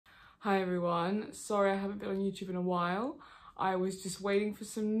Hi everyone, sorry I haven't been on YouTube in a while. I was just waiting for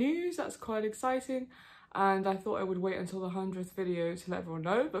some news that's quite exciting and I thought I would wait until the 100th video to let everyone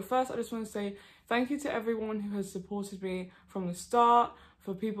know. But first I just want to say thank you to everyone who has supported me from the start,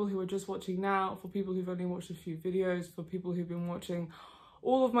 for people who are just watching now, for people who've only watched a few videos, for people who've been watching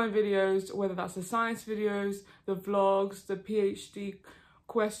all of my videos, whether that's the science videos, the vlogs, the PhD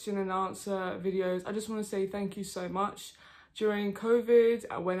question and answer videos. I just want to say thank you so much. During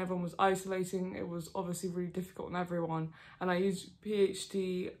COVID, when everyone was isolating, it was obviously really difficult on everyone. And I used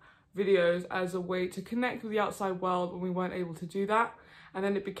PhD videos as a way to connect with the outside world when we weren't able to do that. And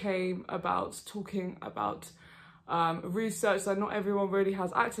then it became about talking about research that not everyone really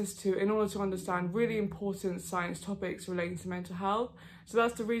has access to in order to understand really important science topics relating to mental health. So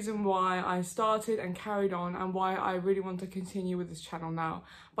that's the reason why I started and carried on and why I really want to continue with this channel now.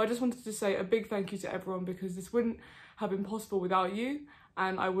 But I just wanted to say a big thank you to everyone because this wouldn't have been possible without you,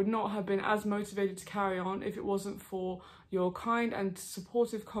 and I would not have been as motivated to carry on if it wasn't for your kind and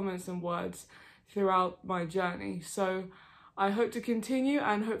supportive comments and words throughout my journey. So I hope to continue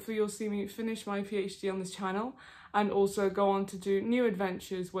and hopefully you'll see me finish my PhD on this channel and also go on to do new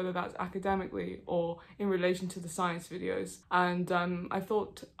adventures, whether that's academically or in relation to the science videos. And I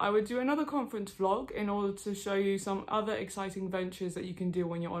thought I would do another conference vlog in order to show you some other exciting ventures that you can do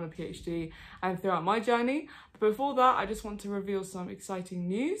when you're on a PhD and throughout my journey. But before that, I just want to reveal some exciting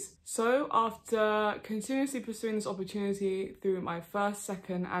news. So after continuously pursuing this opportunity through my first,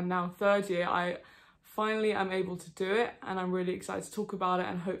 second, and now third year, I finally am able to do it, and I'm really excited to talk about it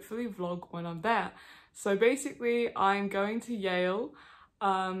and hopefully vlog when I'm there. So basically, I'm going to Yale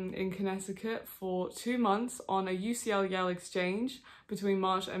in Connecticut for 2 months on a UCL-Yale exchange between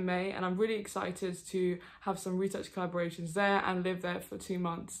March and May, and I'm really excited to have some research collaborations there and live there for 2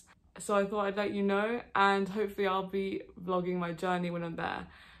 months. So I thought I'd let you know, and hopefully I'll be vlogging my journey when I'm there.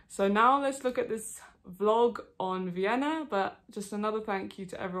 So now let's look at this vlog on Vienna, but just another thank you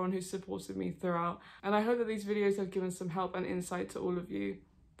to everyone who supported me throughout, and I hope that these videos have given some help and insight to all of you.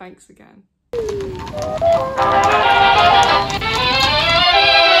 Thanks again.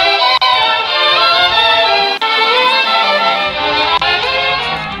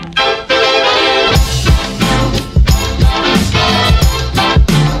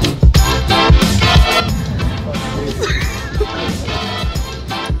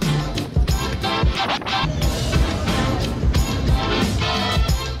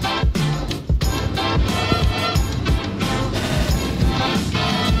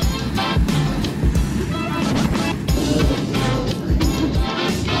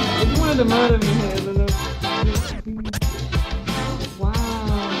 To murder me here, the look. Wow.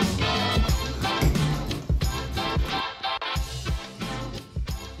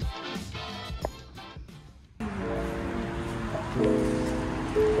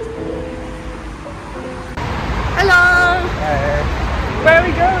 Hello. Hey. Where are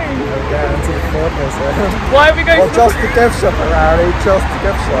we going? We're going to the Ford Museum. Why are we going? Well, just the gift shop, Harry. Just the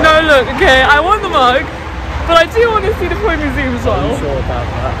gift shop. No, look. Okay, I want the mug. But I do want to see the Toy Museum as well. Are you sure about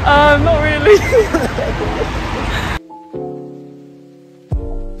that? Not really.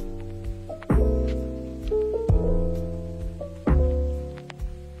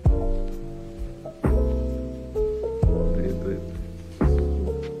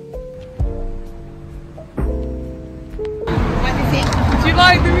 Do you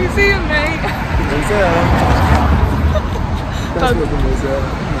like the museum, mate? Museum? That's what the museum.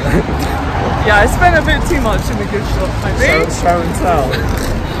 Yeah, I spent a bit too much in the gift shop, I think. Show and tell.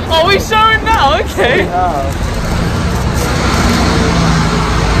 Oh, we're showing now? Okay. Yeah.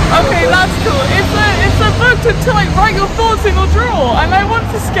 Okay, that's cool. It's a book to like write your thoughts in or draw, and I want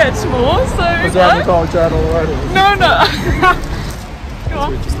to sketch more, so... Is that a got a journal already? No. Go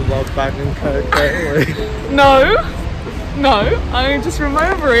on. Just a log bag and code. No, I'm just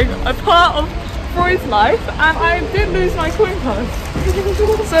remembering a part of Freud's life, and I did lose my coin purse.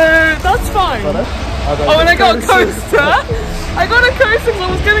 So that's fine. Oh, and I got a coaster. I got a coaster because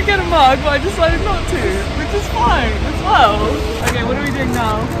I was going to get a mug, but I decided not to, which is fine as well. Okay, what are we doing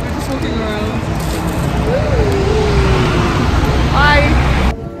now? We're just walking around. Hi.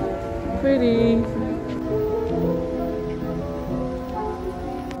 Pretty.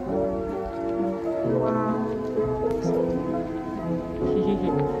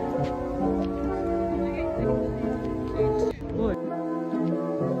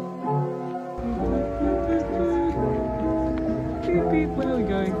 Where are we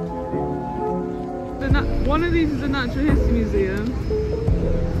going? One of these is the Natural History Museum,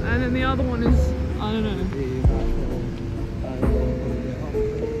 and then the other one is, I don't know.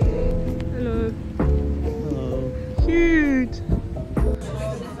 Hello. Hello. Cute.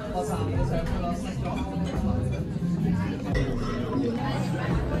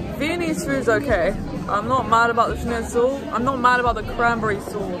 This food's okay. I'm not mad about the schnitzel. I'm not mad about the cranberry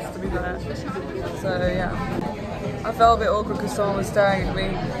sauce, to be fair. So yeah, I felt a bit awkward because someone was staring at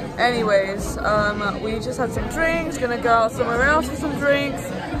me. Anyways, we just had some drinks, gonna go out somewhere else for some drinks,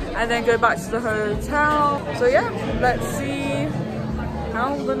 and then go back to the hotel. So yeah, let's see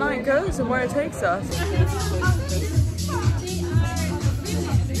how the night goes and where it takes us.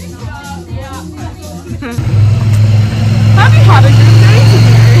 Have you had a good day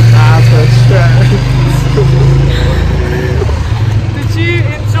today? Did you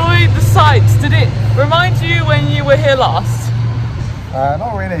enjoy the sights? Did it remind you when you were here last?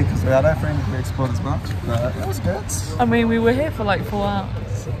 Not really, because I don't think we explored as much, but it was good. I mean, we were here for like 4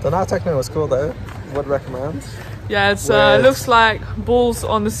 hours. The night techno was cool though. Would recommend. Yeah, it looks like balls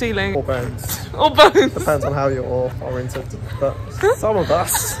on the ceiling. Or bones. Or bones. Depends on how you're all oriented, but some of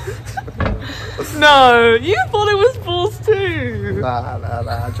us. No, you thought it was balls too.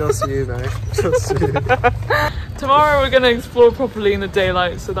 Nah, just you, mate. Just you. Tomorrow we're going to explore properly in the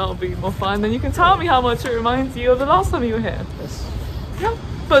daylight, so that'll be more fun. Then you can tell me how much it reminds you of the last time you were here. Yes. Yeah.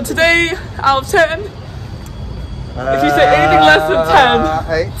 But today, out of 10, if you say anything less than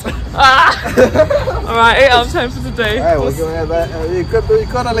 10. 8. Alright, 8 out of 10 for today. Hey, we'll go ahead there. You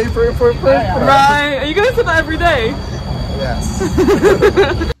gotta leave proof. Right, are you going to say that every day? Yes.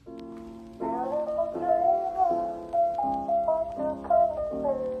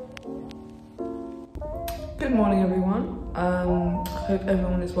 Good morning, everyone. Hope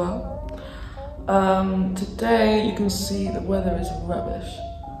everyone is well. Today you can see the weather is rubbish.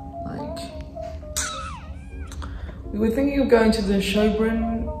 Like, we were thinking of going to the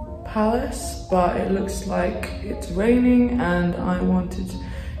Schönbrunn Palace, but it looks like it's raining, and I wanted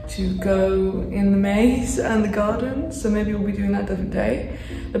to go in the maze and the garden, so maybe we'll be doing that a different day.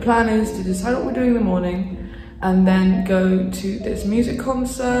 The plan is to decide what we're doing in the morning, and then go to this music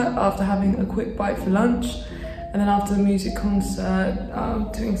concert after having a quick bite for lunch. And then after the music concert,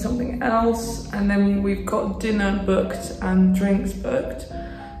 doing something else. And then we've got dinner booked and drinks booked.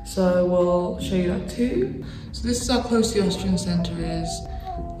 So we'll show you that too. So this is how close the Austrian Centre is.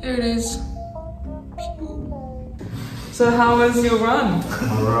 There it is. So how was your run?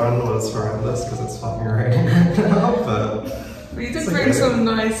 My run was horrendous because it's fucking raining right now, but... You did bring some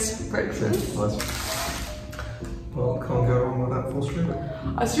nice breakfast. Well, can't go wrong with that full strudel.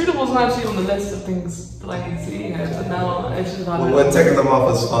 A strudel wasn't actually on the list of things that I need to eat, but now I should have had it. Well, we're taking them off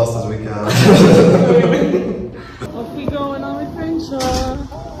as fast as we can. Off we go on our adventure.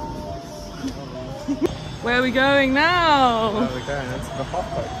 Where are we going now? Where are we going? Into the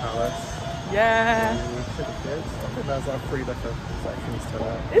Hiphop Palace. Yeah. Pretty good. I think there's like 3 different sections to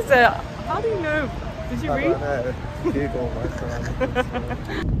that. Is there? How do you know? Did you read? I don't know. Google my friend.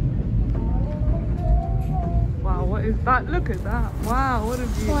 Wow, what is that? Look at that. Wow, what a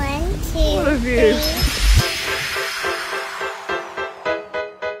view. 1, 2, What a view. 3.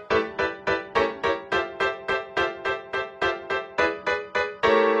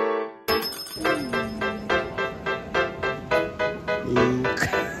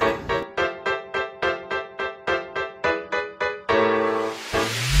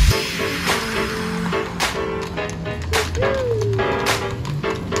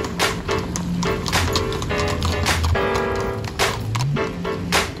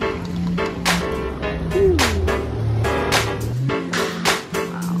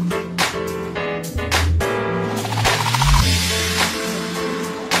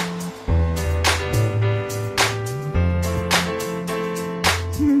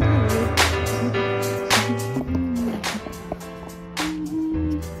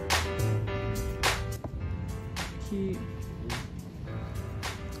 Cute.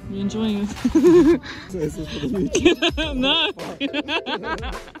 You enjoying it? This is for the YouTube. No.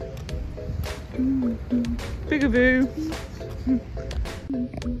 BuGuMi.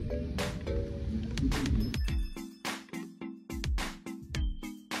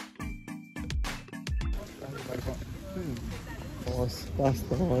 That's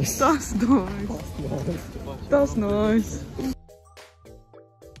nice. That's nice. That's nice.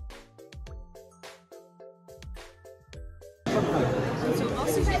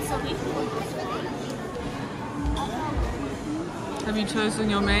 Have you chosen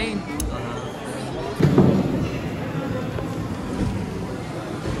your main?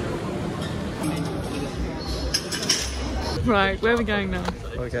 Right, where are we going now?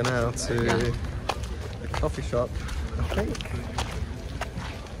 We're going now to a coffee shop, I think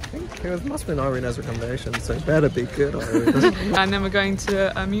it must have been Irene's recommendation, so it better be good, Irene. And then we're going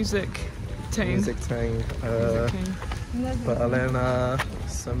to a music thing. Music thing. But Elena,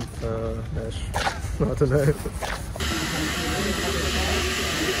 some I don't know.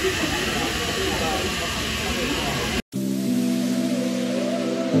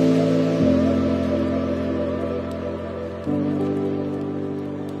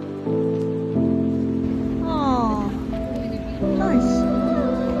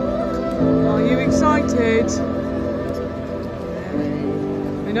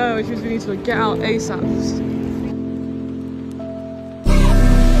 I know, which means we need to get out ASAP.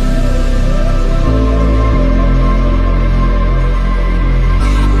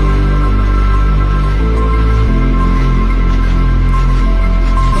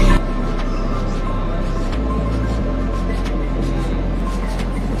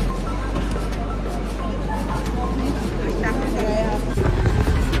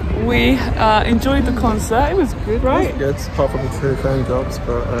 We enjoyed the concert. It was good, right? It was good, apart from the 2 phone drops,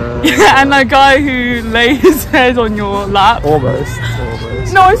 but and the guy who laid his head on your lap. Almost.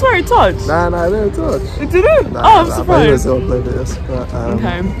 No, I swear it touched. Nah, I didn't touch. It didn't? Nah, I'm surprised. It was oblivious, but,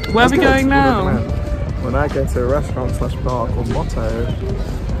 okay, where are we going now? When I go to a restaurant / bar called Motto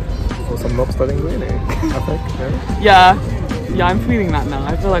for some lobster linguine, I think. Yeah, I'm feeling that now.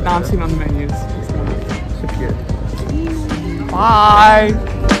 I feel like now I'm seeing on the menus. Should be good. Bye.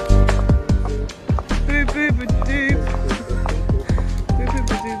 Boop, boop, boop, doop. Boop, boop,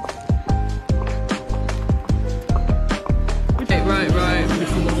 boop, doop. Okay, right.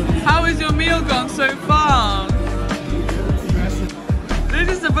 How has your meal gone so far? This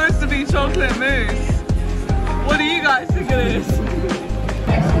is supposed to be chocolate mousse. What do you guys think of this?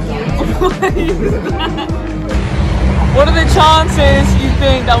 What are the chances you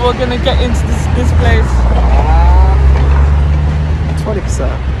think that we're gonna get into this place? 20%.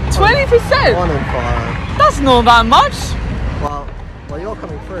 20%? 1 in 5. That's not that much. Well, you're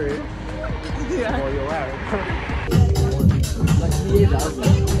coming through. Yeah. Or you're wearing.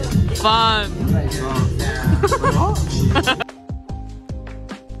 Fun.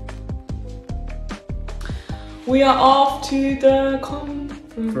 We are off to the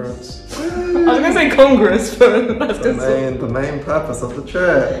conference. I was gonna say congress, but that's the main purpose of the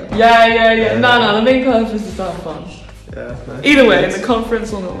trip. Yeah. No, the main purpose is to have fun. Yeah. Nice. Either way, in the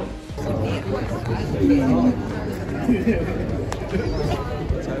conference or not.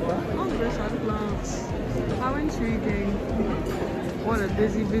 How intriguing. What a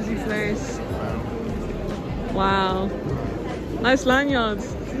busy place. Wow. Nice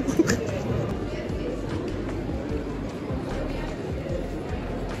lanyards.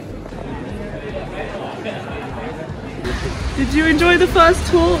 Did you enjoy the first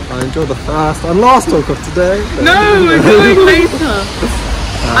talk? I enjoyed the first and last talk of today. No, we're going later.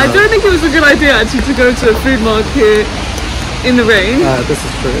 I don't think it was a good idea actually to go to a food market in the rain. This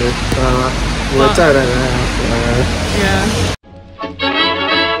is true. We're down it now. Yeah.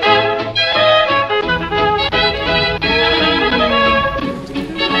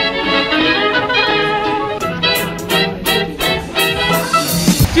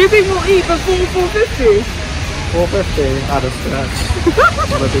 Do you think we'll eat before 4:50? 4:50 at a stretch.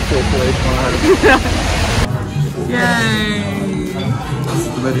 Maybe 4:45. Yay! That's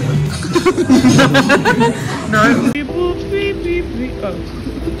the video. No. Beep boop, beep beep beep. Oh.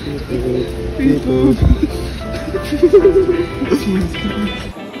 Beep boop.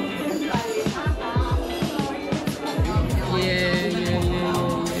 Yeah.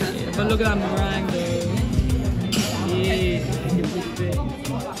 But look at that meringue though. Yeah.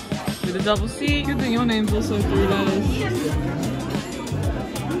 With a double C. Good thing your name's also 3 letters.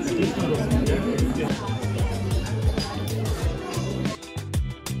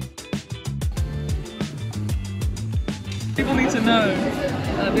 People need to know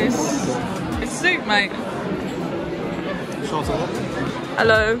that this is soup, mate.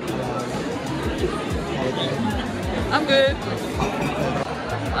 Hello. I'm good.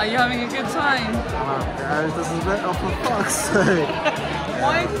 Are you having a good time? Guys, this is a bit off the fuck's sake.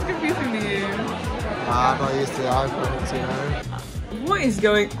 Why is this confusing to you? I'm not used to the iPhones, you know. What is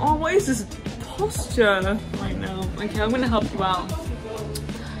going on? What is this posture right now? Okay, I'm going to help you out.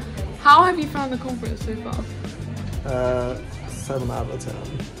 How have you found the conference so far? 7 out of 10.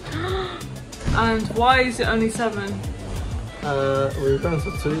 And why is it only 7? We've been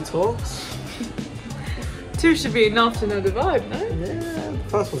to 2 talks. 2 should be enough to know the vibe, no? Yeah, the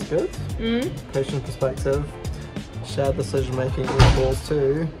first was good. Patient perspective. Shared decision making equals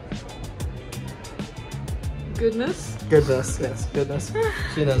to goodness. Goodness, yes, goodness.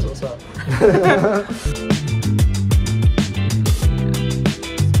 She knows what's up.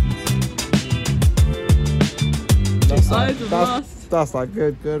 That's like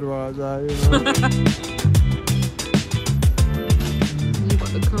good right there, you know. You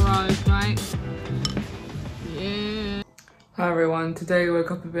got the courage, right? Yeah. Hi everyone, today we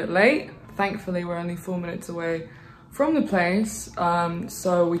woke up a bit late. Thankfully we're only 4 minutes away from the place,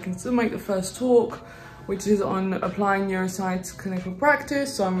 so we can still make the first talk, which is on applying neuroscience to clinical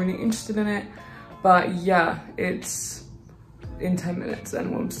practice, so I'm really interested in it. But yeah, it's in 10 minutes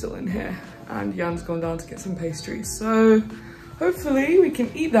and I'm still in here, and Jan's gone down to get some pastries, so hopefully we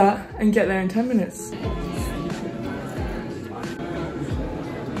can eat that and get there in 10 minutes.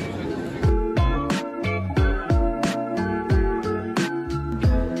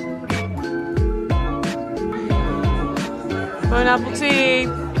 Bon appetit!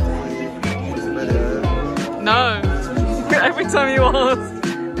 No! Every time you ask,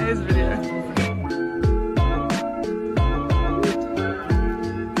 there's video.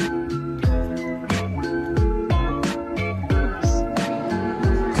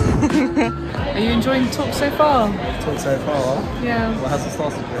 Are you enjoying the talk so far? Talk so far? Yeah. What has it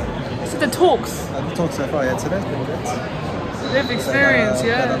started yet? I said the talks. The talk so far, yeah, today's been good. Lived experience,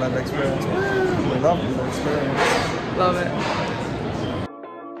 yeah. Lived experience. We love the experience. Love it.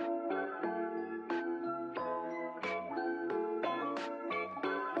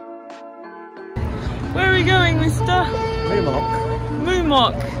 Where are we going, Mr.? Moomok.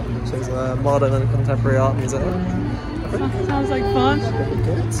 Moomok. Which is a modern and contemporary art museum. Sounds like fun. Should be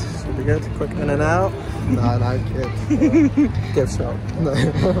good. Should be good. Quick in and out. No, good. Gift shop. No.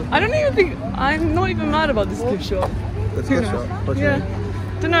 I don't even think, I'm not even mad about this gift shop. It's a gift shop. What do you mean?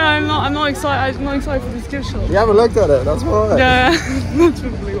 Don't know, I'm not excited. I'm not excited for this gift shop. You haven't looked at it, that's why. Yeah, that's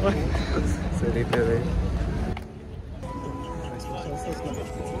probably why. Silly Billy.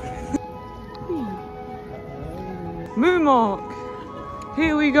 Moomok!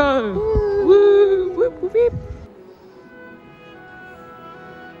 Here we go! Woo! Whoop, whoop, whoop.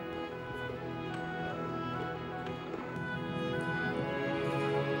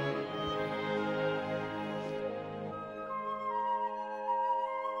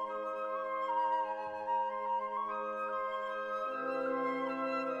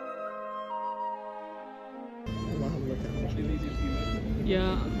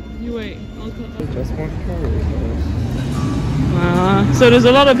 Yeah, you wait. I'll cut. Just one curry. So there's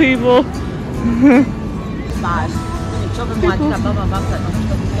a lot of people.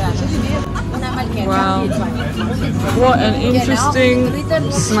 Wow. What an interesting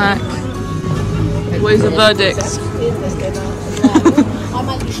snack. What is the verdict?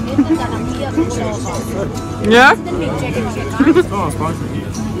 Yeah?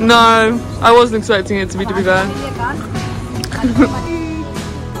 No, I wasn't expecting it to be fair.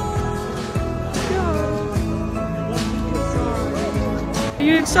 Are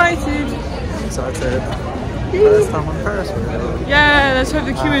you excited? Excited. First time on Paris with it. Yeah, let's hope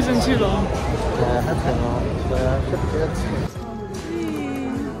the queue isn't too long. Yeah, hopefully not. Yeah, should be good.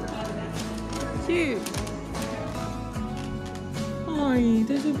 Cute. Hi,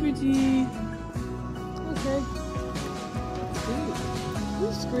 they're so pretty. Okay.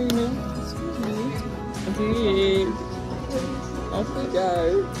 Who's screaming? Excuse me. Okay. Off we go.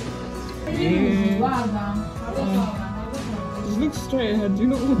 Just look straight ahead, do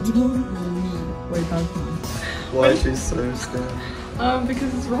not look down. Wait, down. Why is she so scared?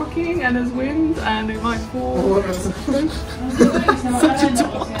 Because it's rocking and there's wind and it might fall. What? Such a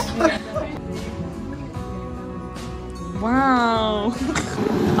dog. Wow.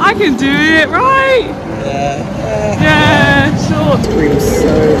 I can do it, right? Yeah. Yeah, sure. Screams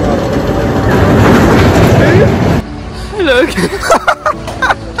so much. Look.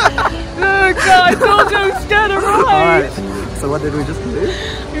 Look, I told you I was scared of rides. Alright, so what did we just do?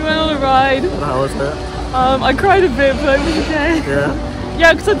 We went on a ride. How was that? I cried a bit, but it was okay. Yeah?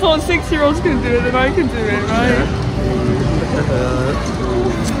 Yeah, because I thought 6-year-olds can do it, and I can do it, right?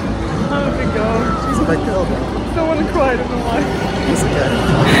 I'm a big girl. She's a big girl though. I don't want to cry, I don't know why. It's okay.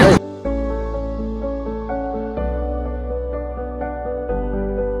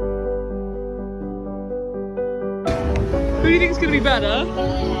 Who do you think is going to be better? I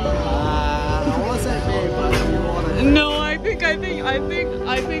want to say me, but if you want it. No, I think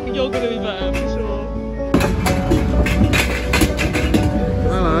you're going to be better, for sure.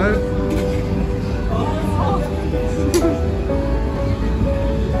 Hello.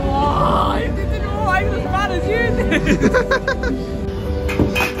 Oh, I didn't know I was as bad as you did.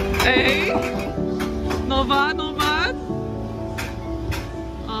 Hey, not bad, not bad.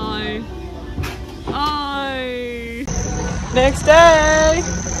 Next day.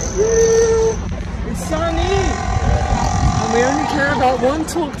 Woo. It's sunny. And we only care about one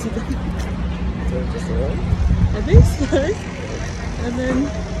talk today. I think so. And then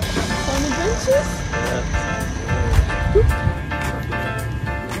some adventures.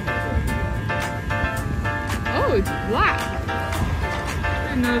 Oh, it's black.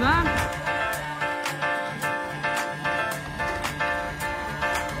 didn't know that.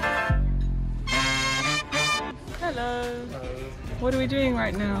 Hello. What are we doing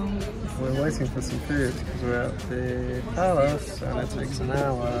right now? We're waiting for some food because we're at the palace and it takes an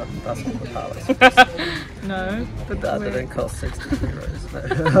hour. That's not the palace. No. But that didn't cost 60 euros.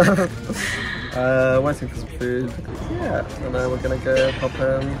 No. Waiting for some food. Yeah, and then we're gonna go pop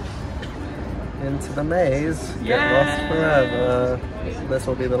into the maze. Get lost forever. This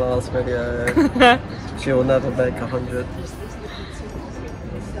will be the last video. She will never make 100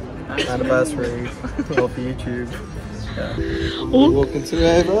 anniversary of YouTube. Yeah. Oh. Walking to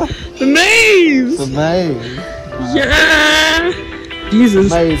Ava. The maze! The maze. Yeah! Jesus.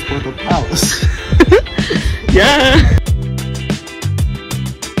 The maze for the palace. Yeah!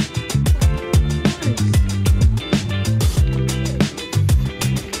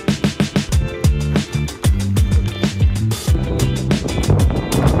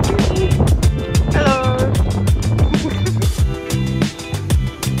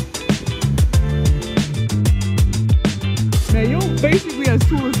 Basically as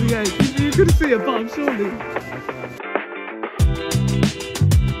tall as the edge. You could see above, surely.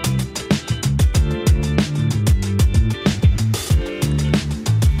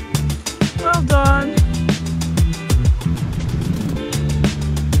 Well done.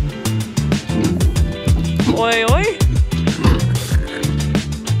 Oi, oi.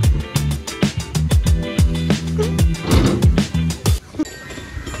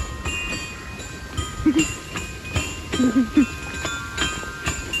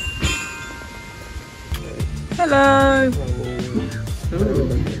 Hello.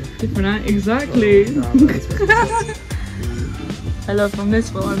 Different eye, exactly. Hello from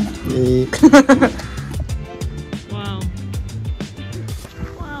this one. Wow.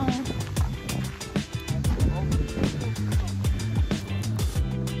 Wow.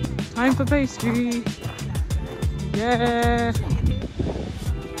 Time for pastry. Yeah.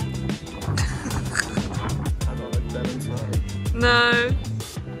 No.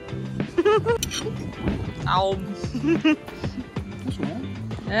 Ow.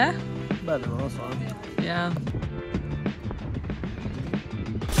 Yeah? Better than last time. Yeah.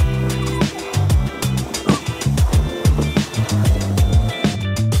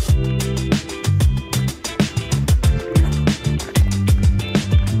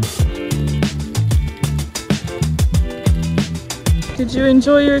 Did you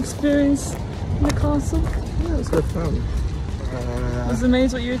enjoy your experience in the castle? Yeah, it was good fun. Was the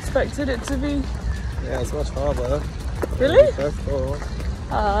maze what you expected it to be? Yeah, it's much harder. Really?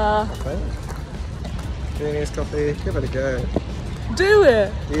 I think. Junior's coffee, give it a go. Do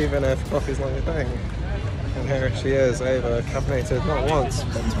it! Even if coffee's not your thing. And here she is, Ava, caffeinated not once,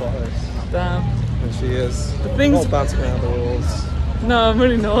 but twice. Damn. And she is things... not bouncing around the walls. No, I'm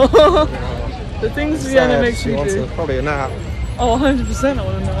really not. The things Vienna makes you do. Probably a nap. Oh, 100% I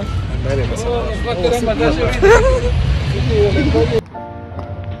want to know. Maybe it's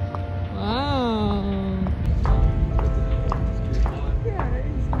Wow.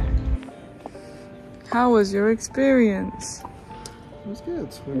 How was your experience? It was good.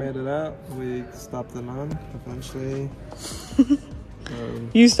 We made it out. We stabbed the nun eventually.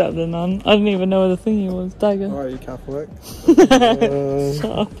 You stabbed the nun. I didn't even know what the thingy was. Dagger. Oh, are you Catholic?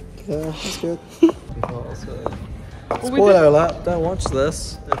 Shut up. Yeah, that's good. Spoiler alert, don't watch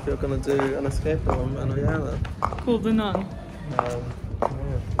this if you're going to do an escape room in Vienna. Called the nun. Yeah.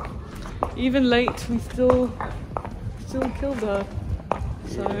 Even late, we still killed her.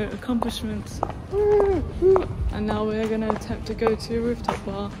 So, accomplishments. And now we're going to attempt to go to a rooftop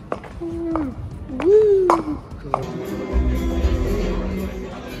bar. Woo!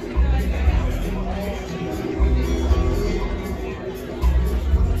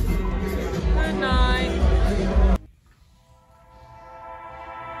 Good night.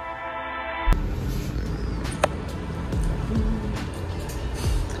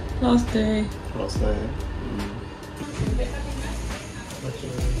 Last day. Last day.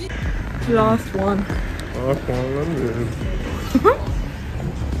 Last one. Last one.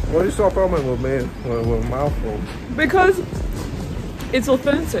 Why do you stop filming with me with a mouthful? Because it's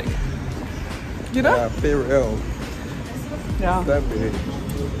authentic. You know? Yeah, be real. Yeah. Don't be.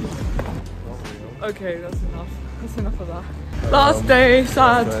 Okay, that's enough. That's enough of that. Last day,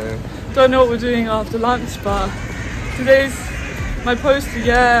 sad. Don't know what we're doing after lunch, but today's my poster,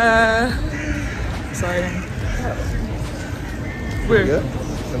 yeah. Exciting. We're good.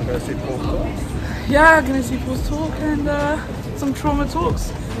 Gonna go see Paul's talk. Yeah, gonna see Paul's talk and some trauma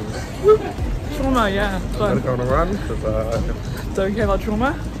talks. Woo. Trauma, yeah. I'm gonna go on a run because don't care about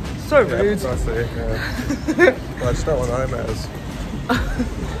trauma. So rude. I see. Yeah. Well, I just don't want nightmares.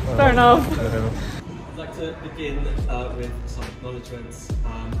 Fair enough. I'd like to begin with some acknowledgements.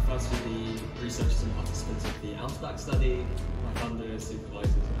 Firstly, the researchers and participants of the Outback study, my funders,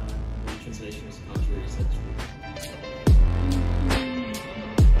 supervisors, and the translationist and cultural research group.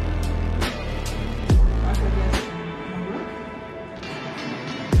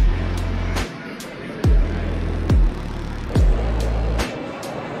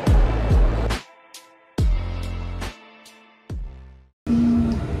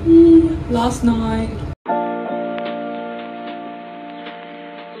 Last night.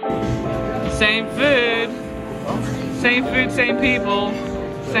 Same food, same people,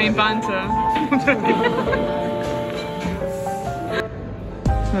 same banter.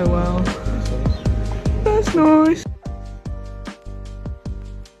 Oh well. That's nice.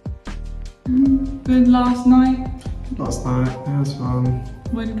 Good last night. Last night, it was fun.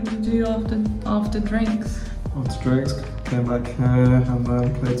 What did we do after drinks? After drinks, came back here and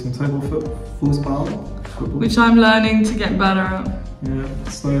then played some table football. Which I'm learning to get better at. Yeah,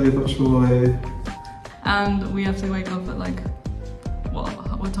 slowly but surely. And we have to wake up at like,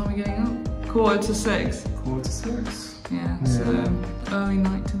 what time are we getting up? 5:45. 5:45. Yeah, so early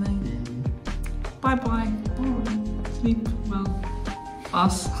night today. Bye bye. Sleep well.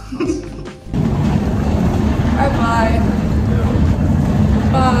 Us. Bye bye.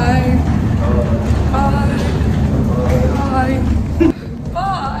 Bye. Bye. Bye.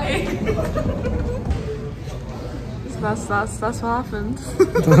 Bye. That's what happened.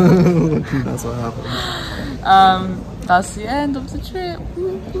 That's what happened. That's the end of the trip.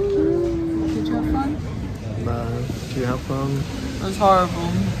 Did you have fun? No. Did you have fun? It was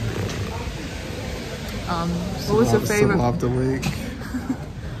horrible. What was your favourite? Survived the week.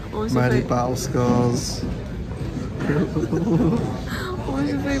 What was your Many battle scars. What was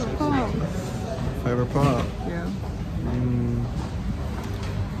your favourite part? Favourite part? Yeah.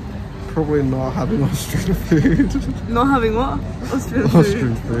 Probably not having Austrian food. Not having what? Austrian food.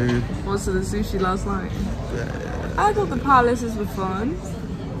 Austrian food. What's the sushi last night? Yeah. I thought the palaces were fun.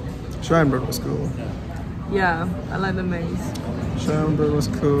 Schönbrunn was cool. Yeah, I like the maze. Schönbrunn was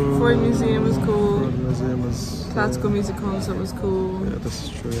cool. Freud Museum was cool. Freud Museum was Classical music concert was cool. Yeah, this is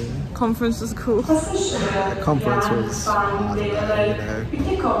true. Conference was cool. The conference was, I don't know.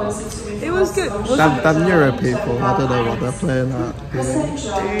 It was good. Them Euro people, I don't know what they're playing at.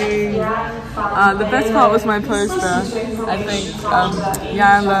 The best part was my poster. I think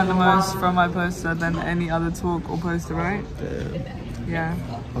Jan learned the most from my poster than any other talk or poster, right? Yeah.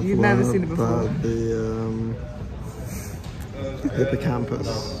 You've never seen it before. The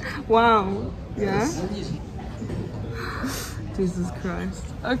hippocampus. Wow. Yeah? Jesus Christ.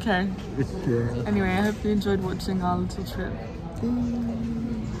 Okay. Yeah. Anyway, I hope you enjoyed watching our little trip.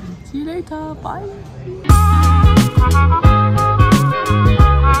 See you later. Bye.